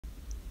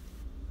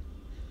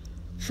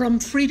From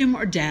Freedom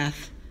or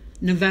Death,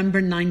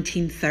 November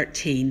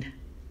 1913,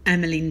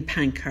 Emmeline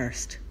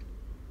Pankhurst.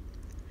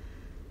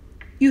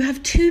 You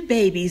have two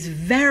babies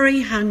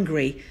very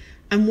hungry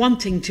and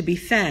wanting to be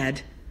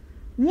fed.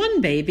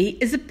 One baby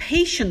is a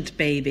patient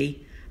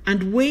baby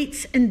and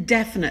waits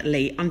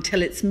indefinitely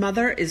until its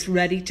mother is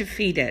ready to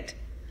feed it.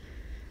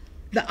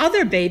 The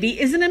other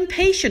baby is an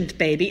impatient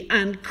baby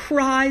and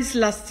cries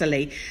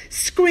lustily,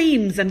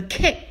 screams and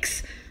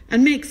kicks,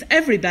 and makes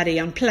everybody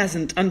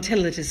unpleasant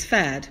until it is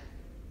fed.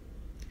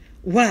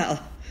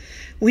 Well,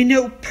 we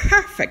know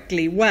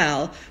perfectly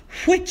well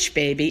which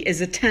baby is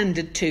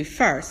attended to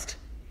first.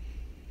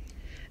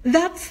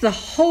 That's the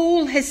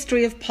whole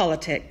history of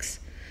politics.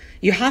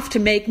 You have to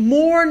make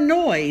more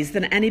noise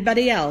than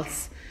anybody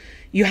else.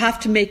 You have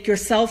to make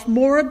yourself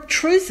more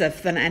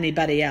obtrusive than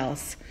anybody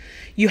else.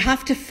 You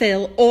have to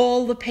fill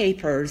all the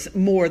papers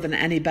more than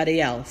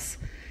anybody else.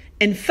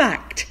 In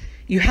fact,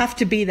 you have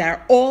to be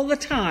there all the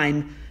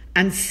time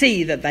and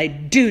see that they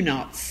do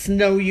not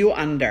snow you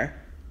under.